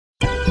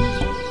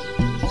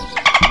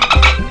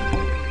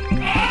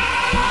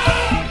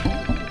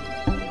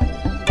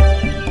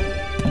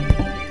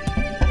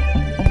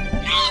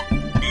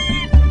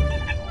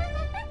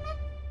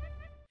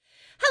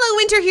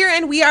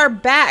and we are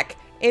back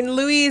in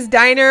Louie's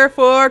diner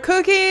for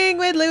cooking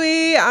with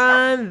Louie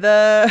on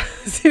the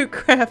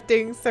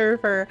ZooCrafting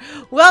server.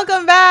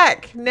 Welcome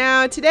back.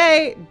 Now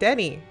today,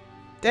 Denny,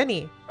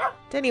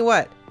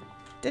 what?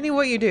 Denny,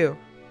 what you do?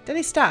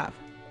 Denny, stop.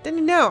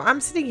 Denny, no,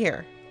 I'm sitting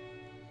here.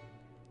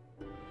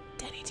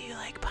 Denny, do you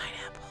like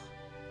pineapple?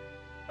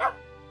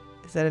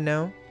 Is that a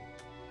no?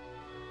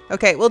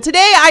 Okay, well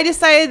today I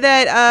decided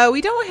that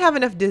we don't have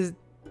enough desserts.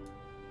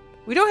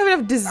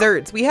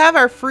 We have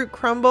our fruit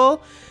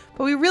crumble,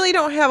 but we really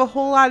don't have a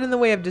whole lot in the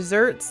way of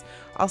desserts.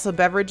 Also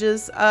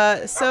beverages.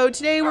 So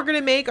today we're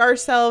gonna make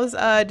ourselves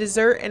a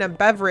dessert and a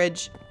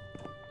beverage,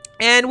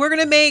 and we're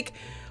gonna make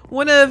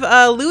one of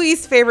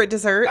Louie's favorite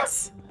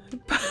desserts,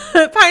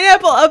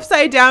 pineapple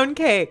upside down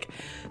cake.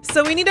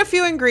 So we need a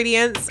few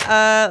ingredients.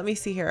 Let me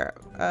see here.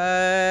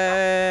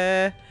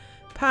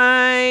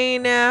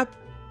 Pineapple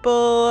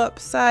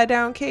upside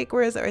down cake.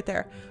 Where is it? Right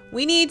there.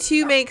 We need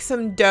to make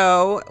some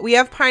dough. We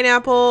have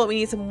pineapple. We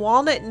need some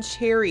walnut and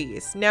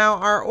cherries. Now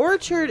our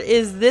orchard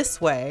is this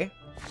way.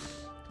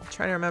 I'm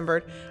trying to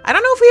remember. I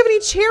don't know if we have any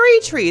cherry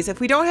trees. If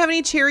we don't have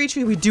any cherry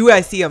trees, we do. I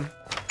see them.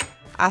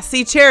 I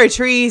see cherry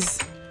trees.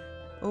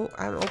 Oh,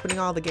 I'm opening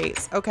all the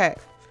gates. Okay.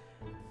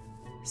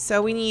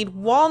 So we need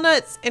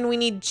walnuts and we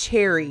need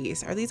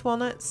cherries. Are these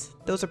walnuts?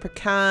 Those are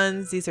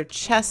pecans. These are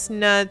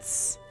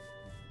chestnuts.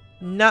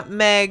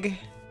 Nutmeg.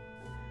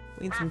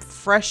 We need some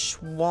fresh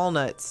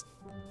walnuts.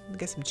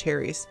 Get some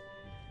cherries.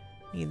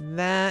 Need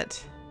that.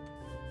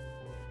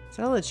 Is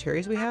that all the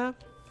cherries we have?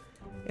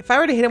 If I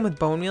were to hit them with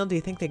bone meal, do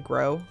you think they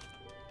grow?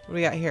 What do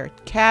we got here?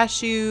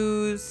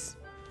 Cashews,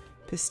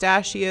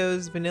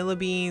 pistachios, vanilla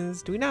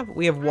beans. Do we not?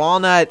 We have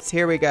walnuts.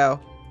 Here we go.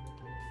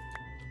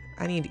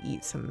 I need to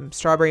eat some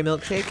strawberry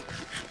milkshake.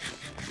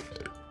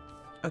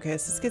 Okay,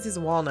 so let's get these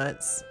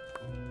walnuts.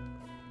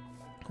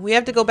 We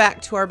have to go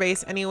back to our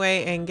base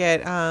anyway and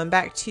get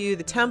back to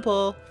the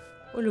temple.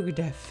 Oh, look at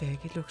that fig.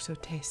 It looks so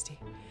tasty.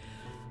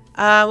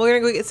 We're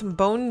going to go get some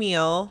bone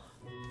meal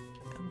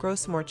and grow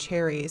some more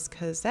cherries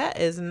because that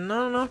is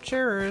not enough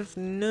cherries.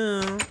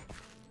 No.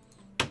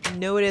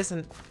 No, it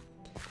isn't.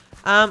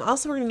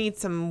 Also, we're going to need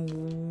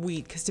some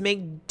wheat because to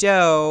make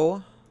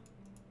dough,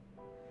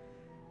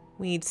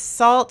 we need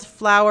salt,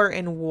 flour,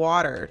 and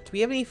water. Do we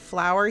have any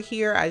flour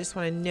here? I just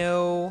want to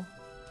know.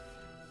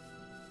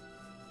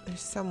 There's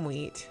some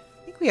wheat.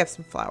 I think we have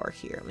some flour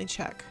here. Let me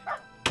check.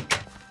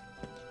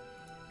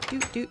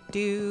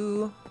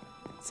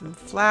 Some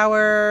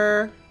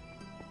flour.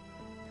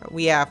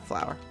 We have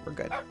flour. We're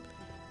good.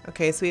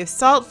 Okay, so we have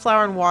salt,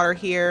 flour, and water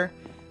here.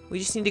 We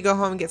just need to go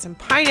home and get some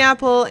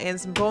pineapple and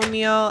some bone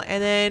meal.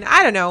 And then,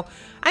 I don't know.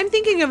 I'm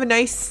thinking of a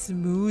nice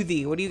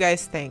smoothie. What do you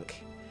guys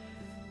think?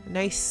 A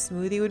nice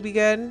smoothie would be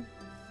good.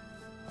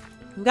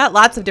 We've got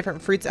lots of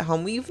different fruits at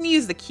home. We even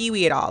use the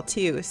kiwi at all,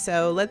 too.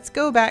 So let's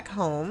go back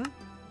home.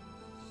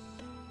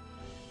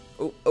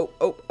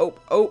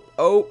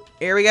 Oh.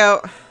 Here we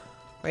go.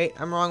 Wait,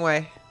 I'm the wrong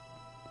way.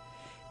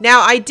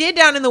 Now, I did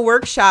down in the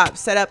workshop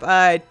set up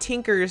a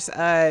tinker's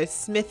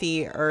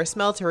smithy or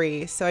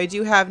smeltery. So I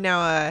do have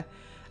now a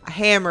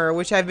hammer,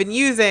 which I've been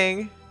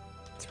using.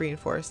 It's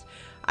reinforced.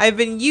 I've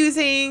been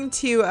using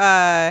to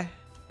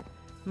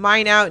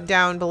mine out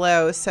down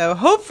below. So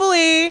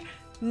hopefully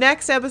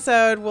next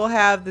episode we'll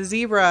have the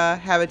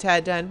zebra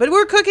habitat done. But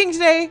we're cooking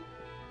today.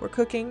 We're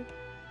cooking.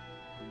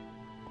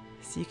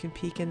 So you can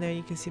peek in there.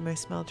 You can see my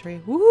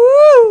smeltery.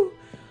 Woo!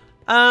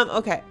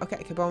 Okay.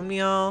 Bone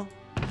meal.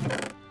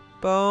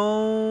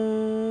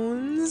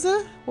 Bones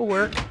will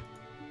work.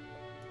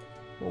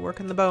 We'll work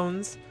on the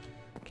bones.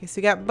 Okay, so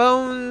we got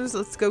bones.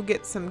 Let's go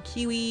get some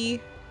kiwi.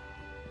 Do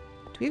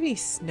we have any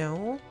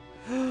snow?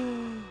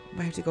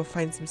 Might have to go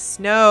find some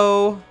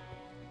snow.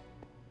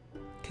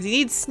 Because you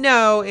need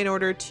snow in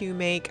order to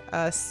make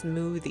a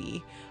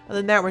smoothie. Other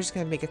than that, we're just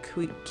going to make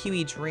a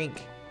kiwi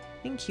drink.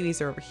 I think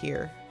kiwis are over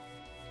here.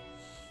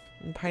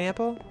 And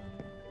pineapple?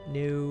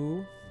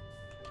 No.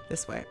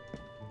 This way.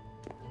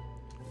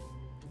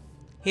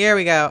 Here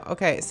we go.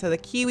 Okay, so the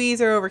kiwis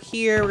are over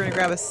here. We're going to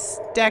grab a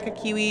stack of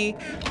kiwi.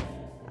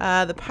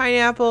 The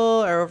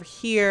pineapple are over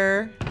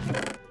here.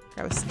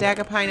 Grab a stack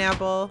of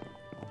pineapple. All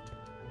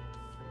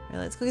right,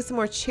 let's go get some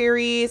more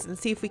cherries and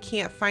see if we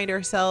can't find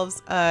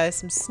ourselves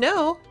some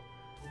snow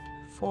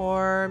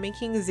for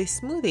making the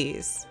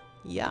smoothies.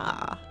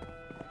 Yeah.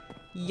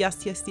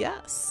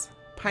 Yes.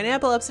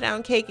 Pineapple upside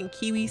down cake and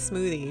kiwi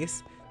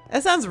smoothies.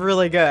 That sounds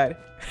really good.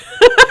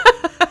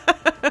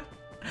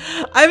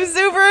 I'm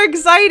super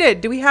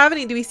excited. Do we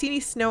see any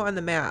snow on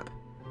the map?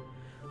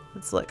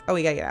 Let's look. Oh,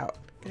 we gotta get out.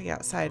 Gotta get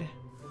outside.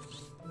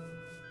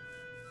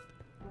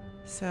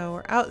 So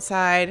we're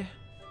outside.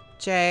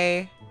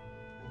 Jay.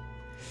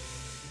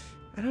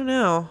 I don't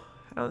know.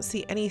 I don't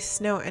see any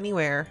snow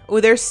anywhere. Oh,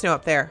 there's snow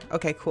up there.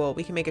 Okay, cool.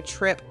 We can make a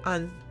trip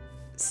on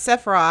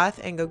Sephiroth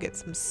and go get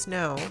some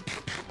snow.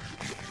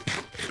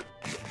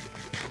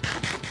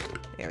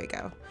 There we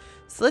go.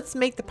 So let's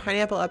make the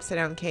pineapple upside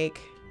down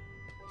cake.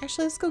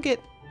 Actually, let's go get...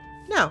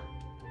 No.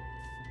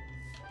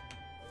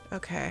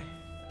 Okay.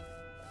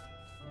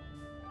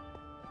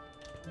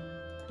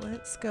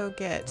 Let's go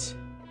get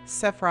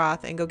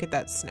Sephiroth and go get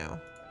that snow.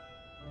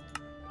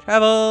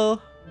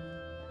 Travel.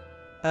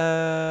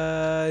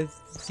 We'll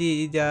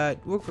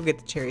go get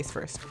the cherries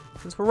first.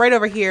 Since we're right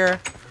over here,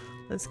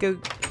 let's go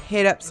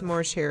hit up some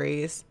more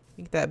cherries.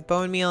 Get that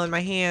bone meal in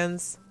my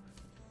hands.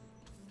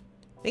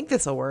 I think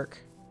this will work.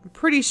 I'm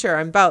pretty sure.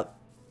 I'm about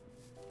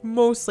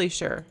mostly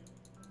sure.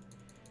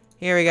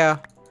 Here we go.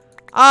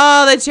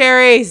 All the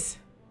cherries.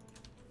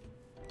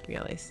 Give me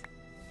all these.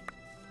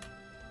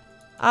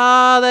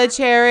 All the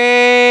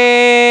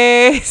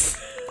cherries.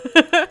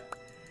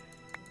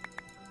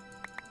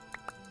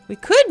 We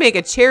could make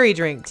a cherry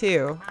drink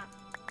too.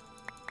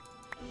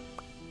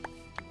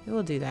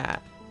 We'll do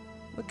that.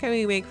 What can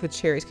we make with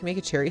cherries? Can we make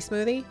a cherry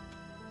smoothie?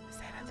 Is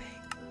that a thing?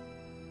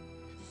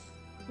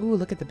 Ooh,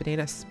 look at the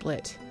banana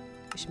split.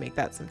 We should make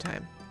that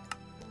sometime.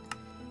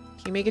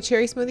 Can you make a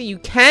cherry smoothie? You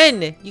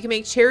can! You can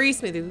make cherry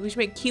smoothies. We should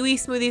make kiwi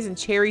smoothies and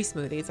cherry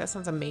smoothies. That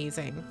sounds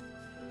amazing.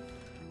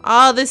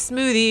 All the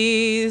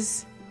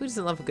smoothies. Who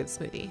doesn't love a good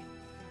smoothie?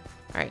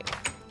 Alright.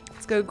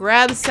 Let's go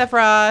grab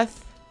Sephiroth.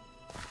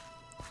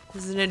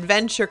 This is an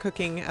adventure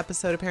cooking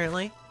episode,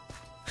 apparently.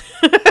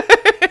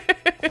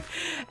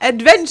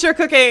 Adventure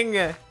cooking!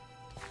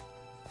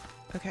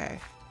 Okay.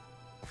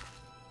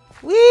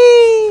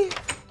 Whee!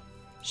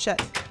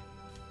 Shut.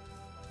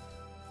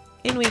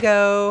 In we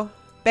go.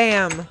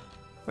 Bam.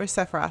 Where's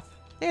Sephiroth?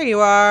 There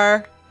you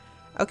are.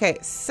 Okay,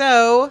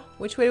 so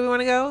which way do we want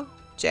to go?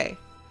 J.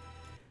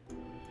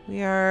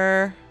 We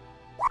are...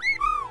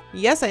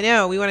 Yes, I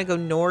know. We want to go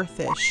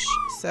northish.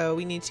 So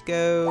we need to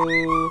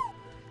go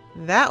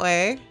that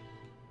way.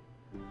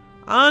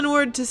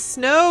 Onward to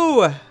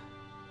snow.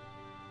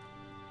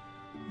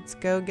 Let's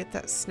go get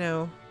that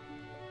snow.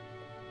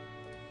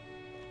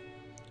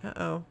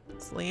 Uh-oh.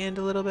 Let's land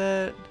a little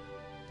bit.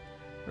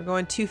 We're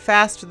going too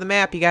fast for the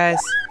map, you guys.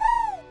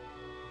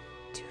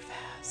 Too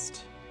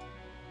fast.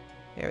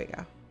 There we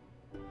go.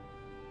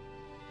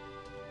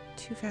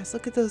 Too fast.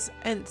 Look at those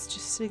Ents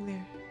just sitting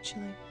there,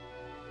 chilling.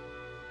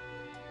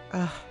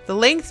 The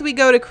lengths we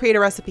go to create a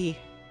recipe.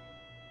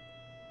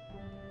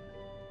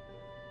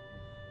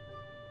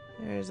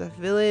 There's a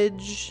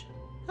village.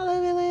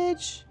 Hello,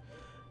 village.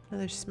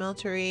 Another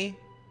smeltery.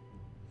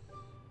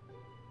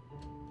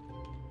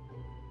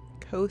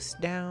 Coast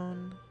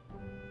down.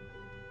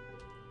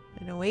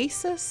 An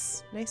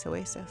oasis. Nice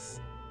oasis.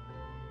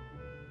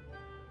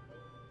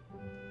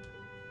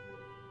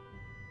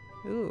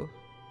 Ooh.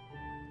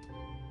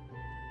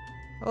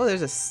 Oh,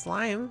 there's a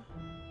slime.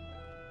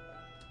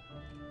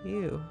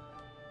 Ew.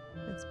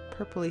 It's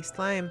purpley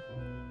slime.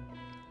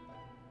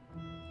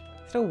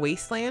 Is it a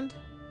wasteland?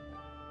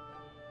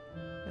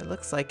 It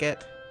looks like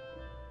it.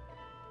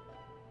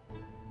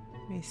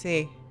 Let me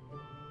see.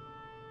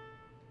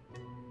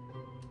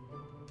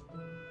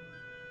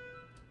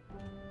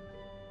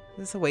 Is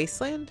this a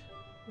wasteland?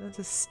 That's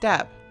a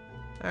steppe.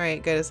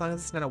 Alright, good. As long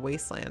as it's not a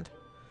wasteland.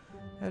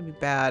 That would be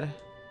bad.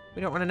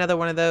 We don't want another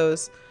one of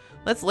those.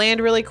 Let's land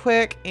really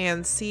quick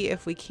and see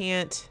if we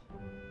can't...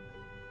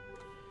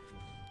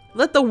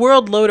 Let the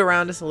world load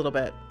around us a little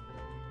bit.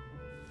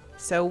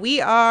 So we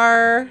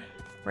are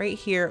right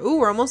here. Ooh,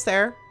 we're almost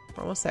there.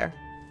 We're almost there.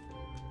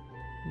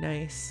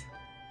 Nice.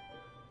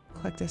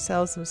 Collect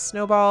ourselves some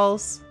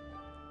snowballs.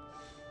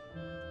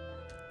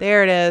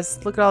 There it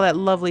is. Look at all that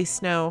lovely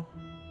snow.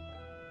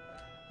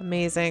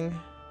 Amazing.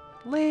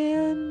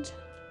 Land.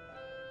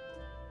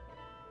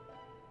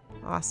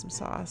 Awesome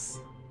sauce.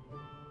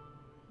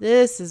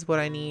 This is what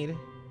I need.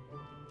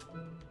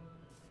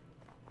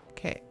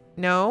 Okay.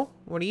 No.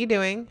 What are you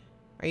doing?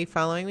 Are you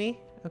following me?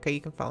 Okay,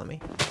 you can follow me.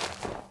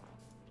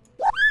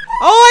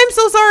 Oh, I'm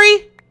so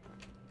sorry!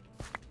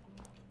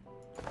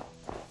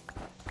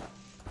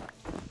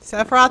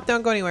 Sephiroth,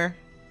 don't go anywhere.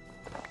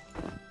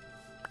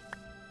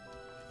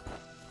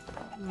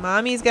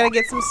 Mommy's gotta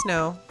get some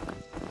snow.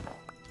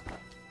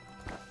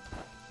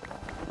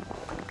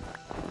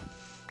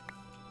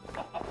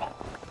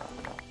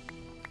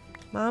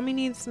 Mommy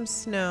needs some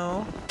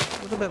snow.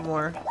 A little bit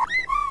more.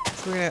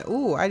 So we're gonna...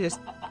 Ooh, I just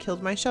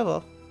killed my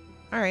shovel.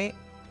 Alright.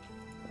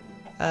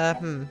 I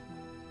don't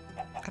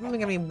think I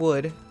have any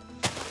wood.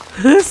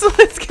 So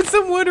let's get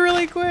some wood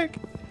really quick.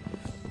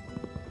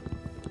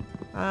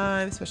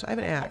 I'm special. I have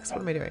an axe.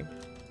 What am I doing?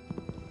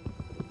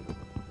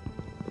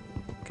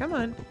 Come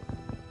on.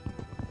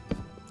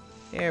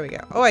 There we go.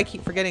 Oh, I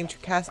keep forgetting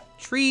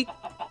tree...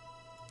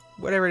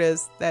 Whatever it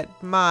is. That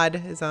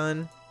mod is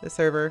on the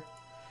server.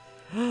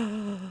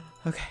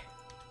 Okay.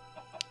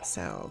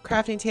 So,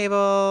 crafting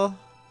table.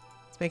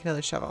 Let's make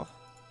another shovel.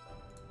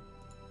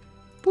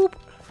 Boop.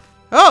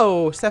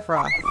 Oh,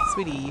 Sephiroth.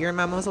 Sweetie, your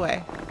mom was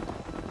away.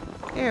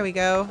 There we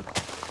go.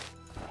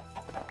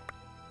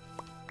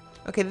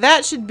 Okay,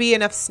 that should be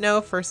enough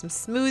snow for some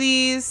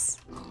smoothies.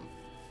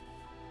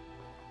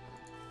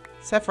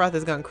 Sephiroth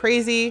has gone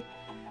crazy.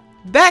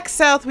 Back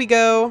south we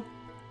go.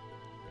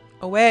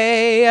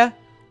 Away.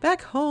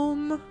 Back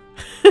home.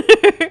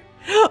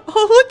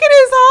 Oh, look at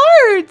his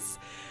hearts.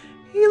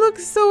 He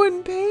looks so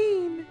in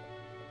pain.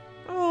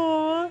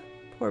 Aw,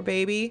 poor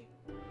baby.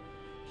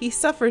 He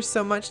suffers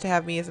so much to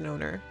have me as an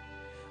owner.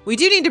 We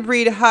do need to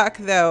breed Huck,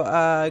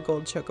 though,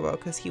 Gold Chocobo,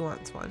 because he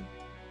wants one.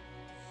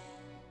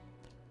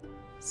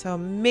 So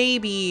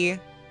maybe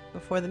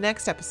before the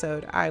next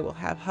episode, I will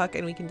have Huck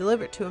and we can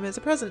deliver it to him as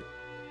a present.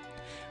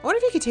 I wonder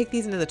if you could take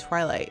these into the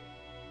Twilight.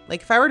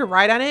 Like, if I were to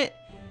ride on it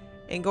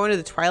and go into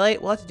the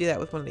Twilight, we'll have to do that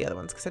with one of the other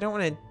ones, because I don't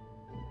want to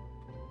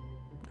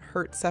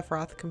hurt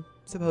Sephiroth,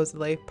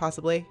 supposedly,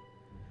 possibly.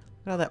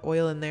 Look at all that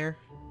oil in there.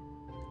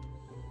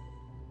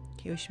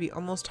 Okay, we should be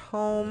almost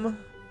home.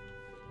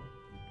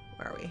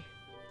 Where are we?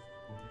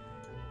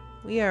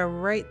 We are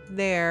right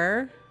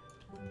there.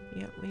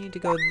 Yep, we need to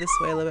go this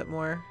way a little bit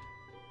more.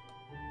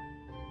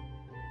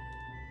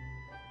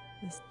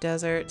 This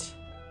desert.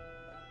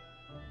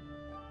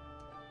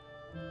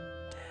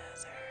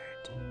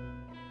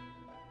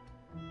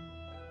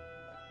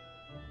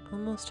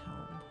 Almost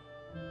home.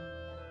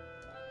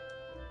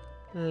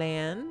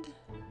 Land.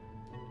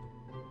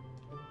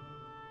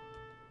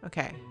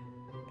 Okay.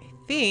 I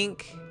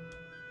think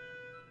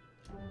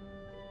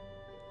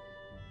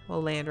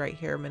we'll land right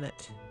here a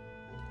minute.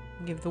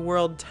 Give the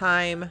world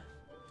time.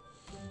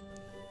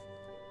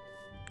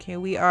 Okay,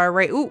 we are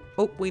right. Ooh,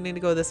 oh, we need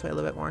to go this way a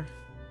little bit more.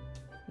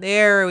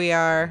 There we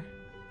are.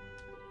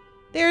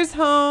 There's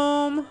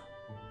home.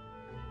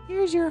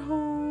 Here's your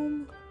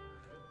home.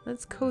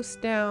 Let's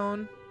coast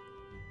down.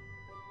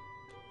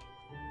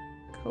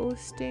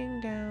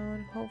 Coasting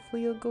down.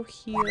 Hopefully you'll go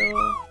heal.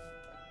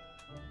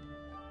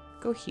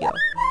 Go heal.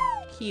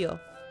 Heal.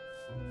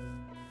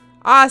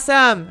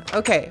 Awesome.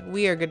 Okay,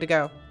 we are good to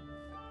go.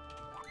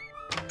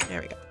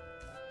 There we go.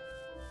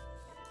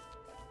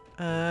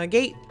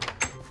 Gate.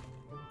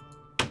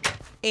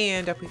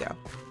 And up we go.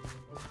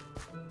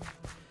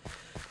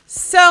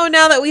 So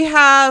now that we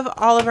have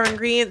all of our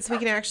ingredients, we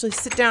can actually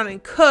sit down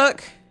and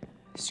cook.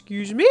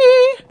 Excuse me.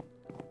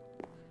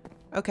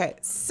 Okay,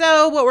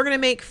 so what we're going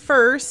to make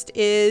first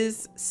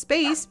is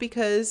space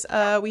because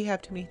we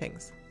have too many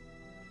things.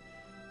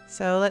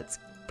 So let's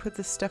put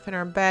this stuff in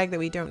our bag that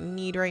we don't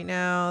need right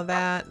now.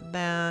 That.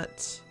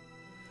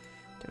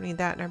 Don't need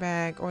that in our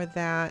bag, or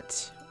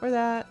that, or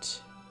that.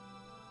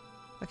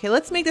 Okay,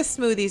 let's make the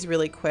smoothies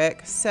really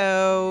quick.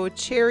 So,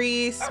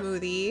 cherry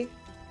smoothie.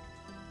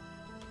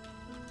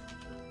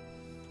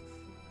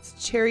 It's a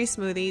cherry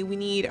smoothie. We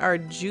need our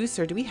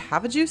juicer. Do we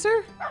have a juicer?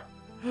 Is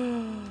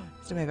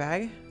it in my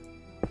bag?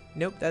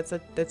 Nope, that's a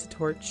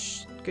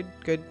torch. Good.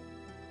 I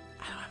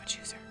don't have a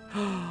juicer.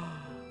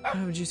 I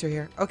don't have a juicer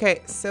here.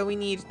 Okay, so we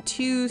need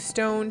 2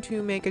 stone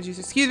to make a juicer.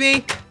 Excuse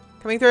me.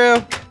 Coming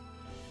through.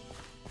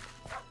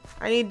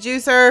 I need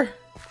juicer.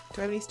 Do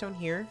I have any stone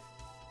here?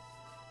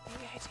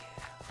 Maybe I do.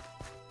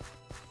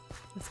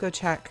 Let's go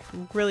check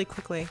really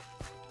quickly.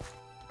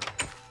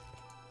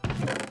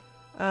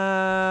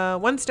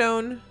 1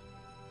 stone.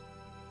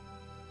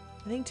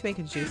 I think to make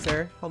a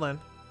juicer. Hold on.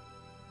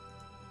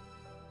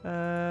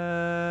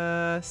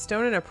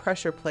 Stone and a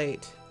pressure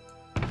plate.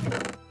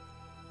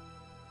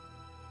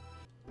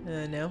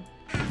 No.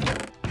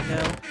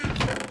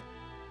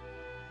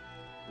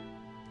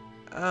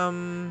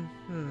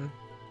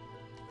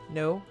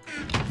 No.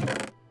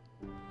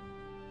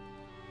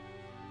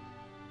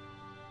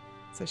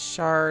 It's a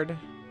shard.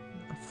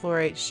 A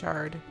fluorite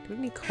shard. Do we have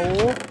any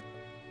coal?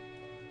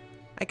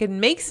 I could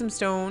make some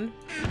stone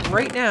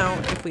right now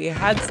if we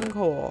had some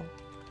coal.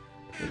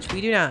 Which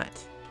we do not.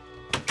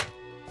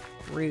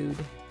 Rude.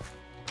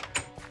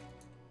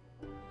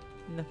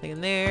 Nothing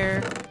in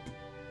there.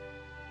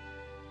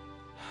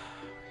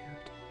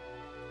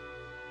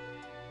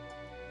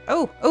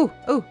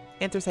 Oh!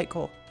 Anthracite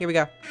coal. Here we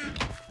go.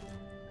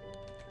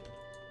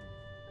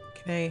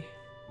 Can I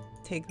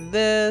take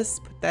this,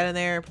 put that in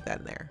there, put that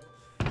in there?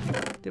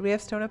 Did we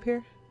have stone up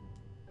here?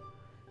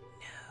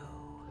 No.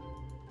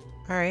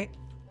 Alright.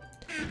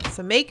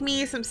 So make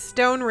me some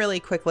stone really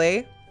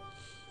quickly.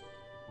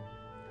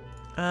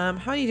 How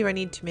many do I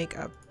need to make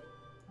up?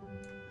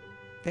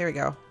 There we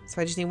go.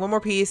 So I just need 1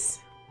 more piece.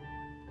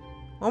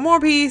 1 more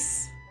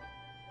piece.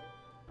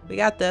 We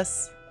got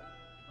this.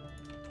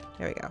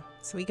 There we go.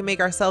 So we can make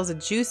ourselves a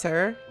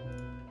juicer.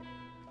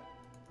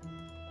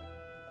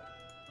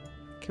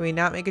 Can we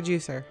not make a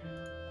juicer?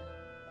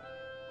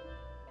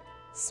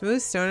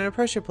 Smooth stone and a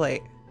pressure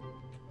plate.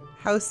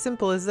 How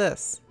simple is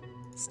this?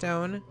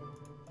 Stone,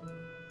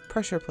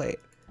 pressure plate.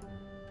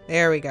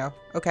 There we go.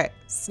 Okay,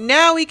 so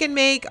now we can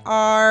make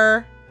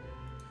our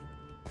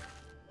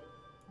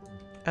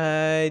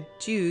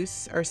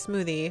juice or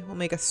smoothie. We'll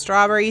make a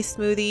strawberry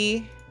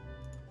smoothie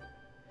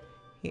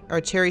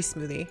or cherry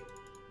smoothie.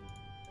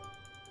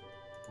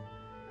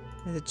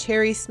 There's a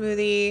cherry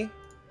smoothie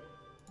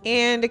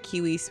and a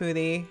kiwi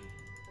smoothie.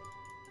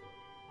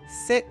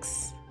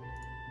 6,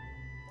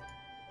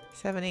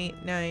 7,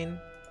 8, 9,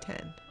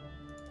 10.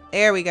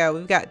 There we go.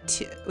 We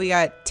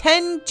got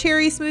 10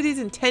 cherry smoothies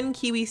and 10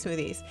 kiwi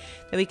smoothies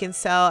that we can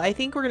sell. I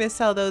think we're gonna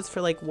sell those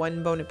for like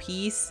 1 bone a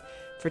piece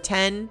for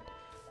 10.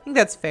 I think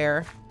that's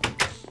fair,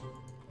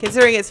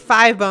 considering it's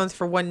 5 bones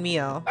for 1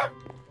 meal.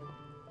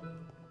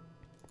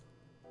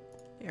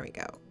 There we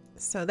go.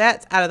 So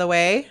that's out of the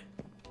way.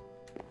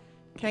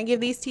 Can I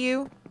give these to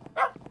you?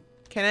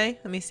 Can I?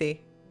 Let me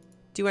see.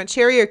 Do you want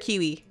cherry or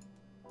kiwi?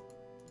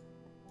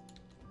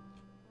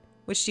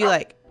 Which do you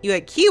like? You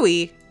like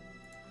kiwi?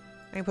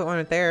 I can put one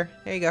right there.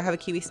 There you go. Have a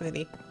kiwi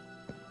smoothie.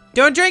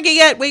 Don't drink it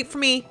yet. Wait for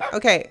me.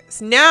 Okay.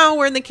 So now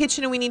we're in the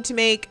kitchen and we need to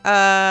make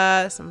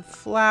some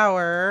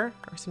flour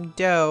or some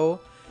dough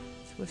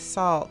with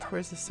salt.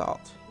 Where's the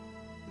salt?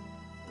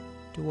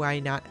 Do I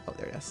not? Oh,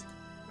 there it is.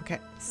 Okay.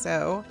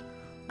 So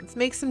let's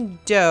make some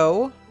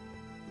dough.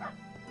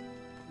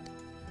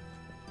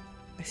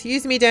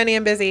 Excuse me, Danny.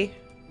 I'm busy.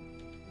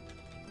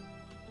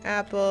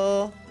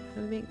 Apple.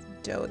 Let me make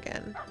dough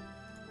again.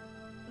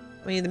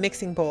 We need the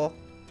mixing bowl.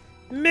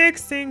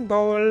 Mixing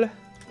bowl.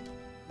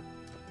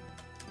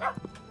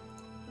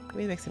 Give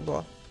me a mixing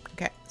bowl.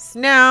 Okay. So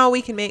now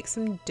we can make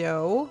some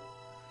dough.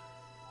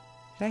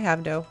 Did I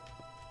have dough?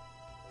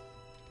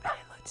 I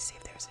didn't look to see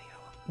if there's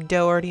any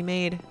dough already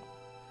made.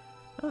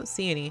 I don't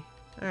see any.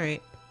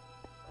 Alright.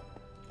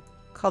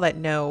 Call that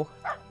no.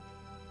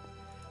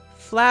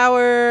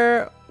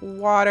 Flour,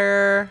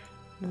 water,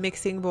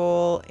 mixing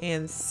bowl,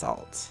 and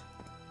salt.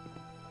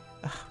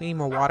 Ugh, we need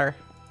more water.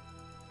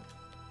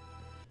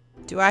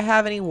 Do I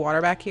have any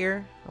water back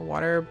here? A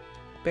water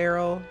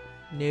barrel?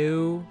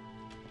 No.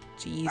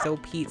 Jeez, oh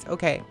Pete's.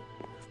 Okay.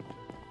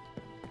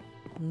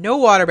 No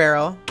water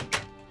barrel.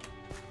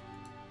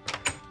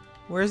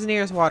 Where's the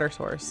nearest water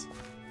source?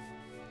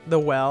 The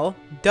well.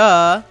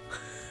 Duh.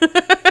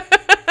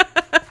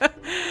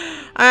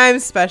 I'm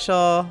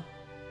special.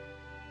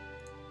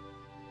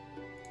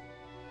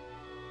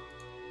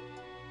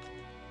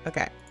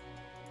 Okay.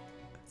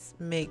 Let's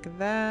make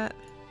that.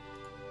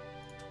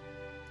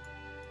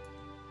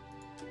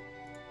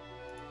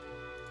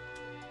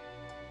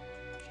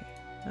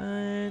 Okay.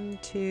 1,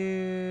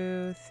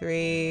 2,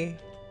 3.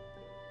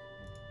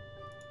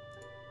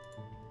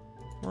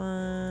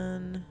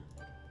 1,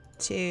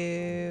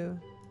 2,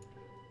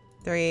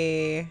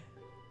 3.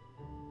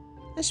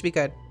 That should be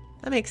good.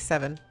 That makes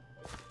 7.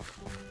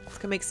 Let's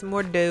go make some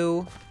more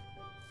dough.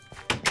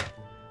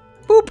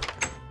 Boop.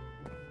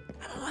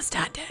 I'm almost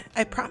done.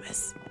 I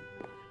promise.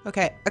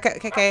 Okay.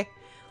 Okay.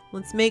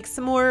 Let's make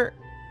some more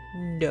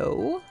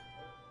dough.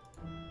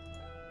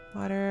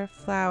 Water,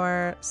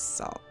 flour,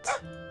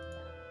 salt.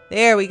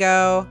 There we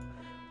go.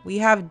 We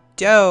have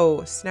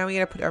dough. So now we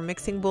gotta put our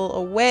mixing bowl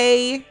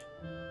away.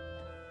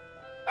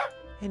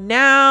 And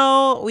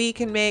now we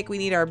can make, we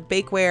need our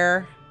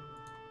bakeware.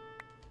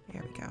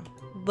 There we go.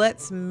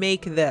 Let's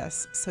make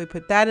this. So we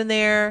put that in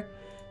there.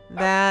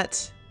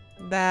 That,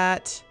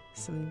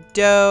 some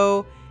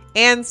dough,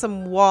 and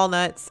some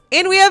walnuts.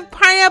 And we have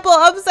pineapple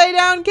upside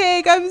down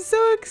cake. I'm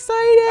so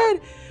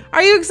excited.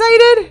 Are you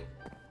excited?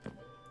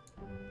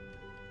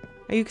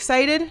 Are you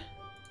excited? Can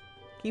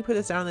you put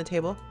this down on the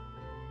table?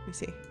 Let me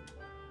see.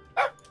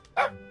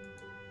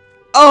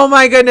 Oh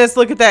my goodness,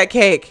 look at that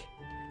cake.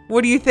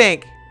 What do you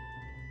think?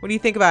 What do you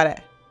think about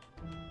it?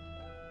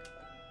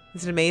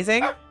 Is it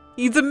amazing?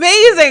 It's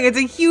amazing. It's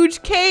a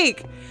huge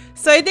cake.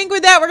 So I think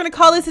with that, we're going to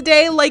call this a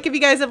day. Like if you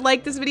guys have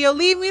liked this video,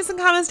 leave me some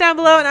comments down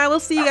below, and I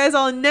will see you guys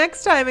all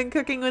next time in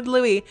Cooking with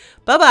Louie.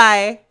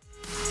 Bye-bye.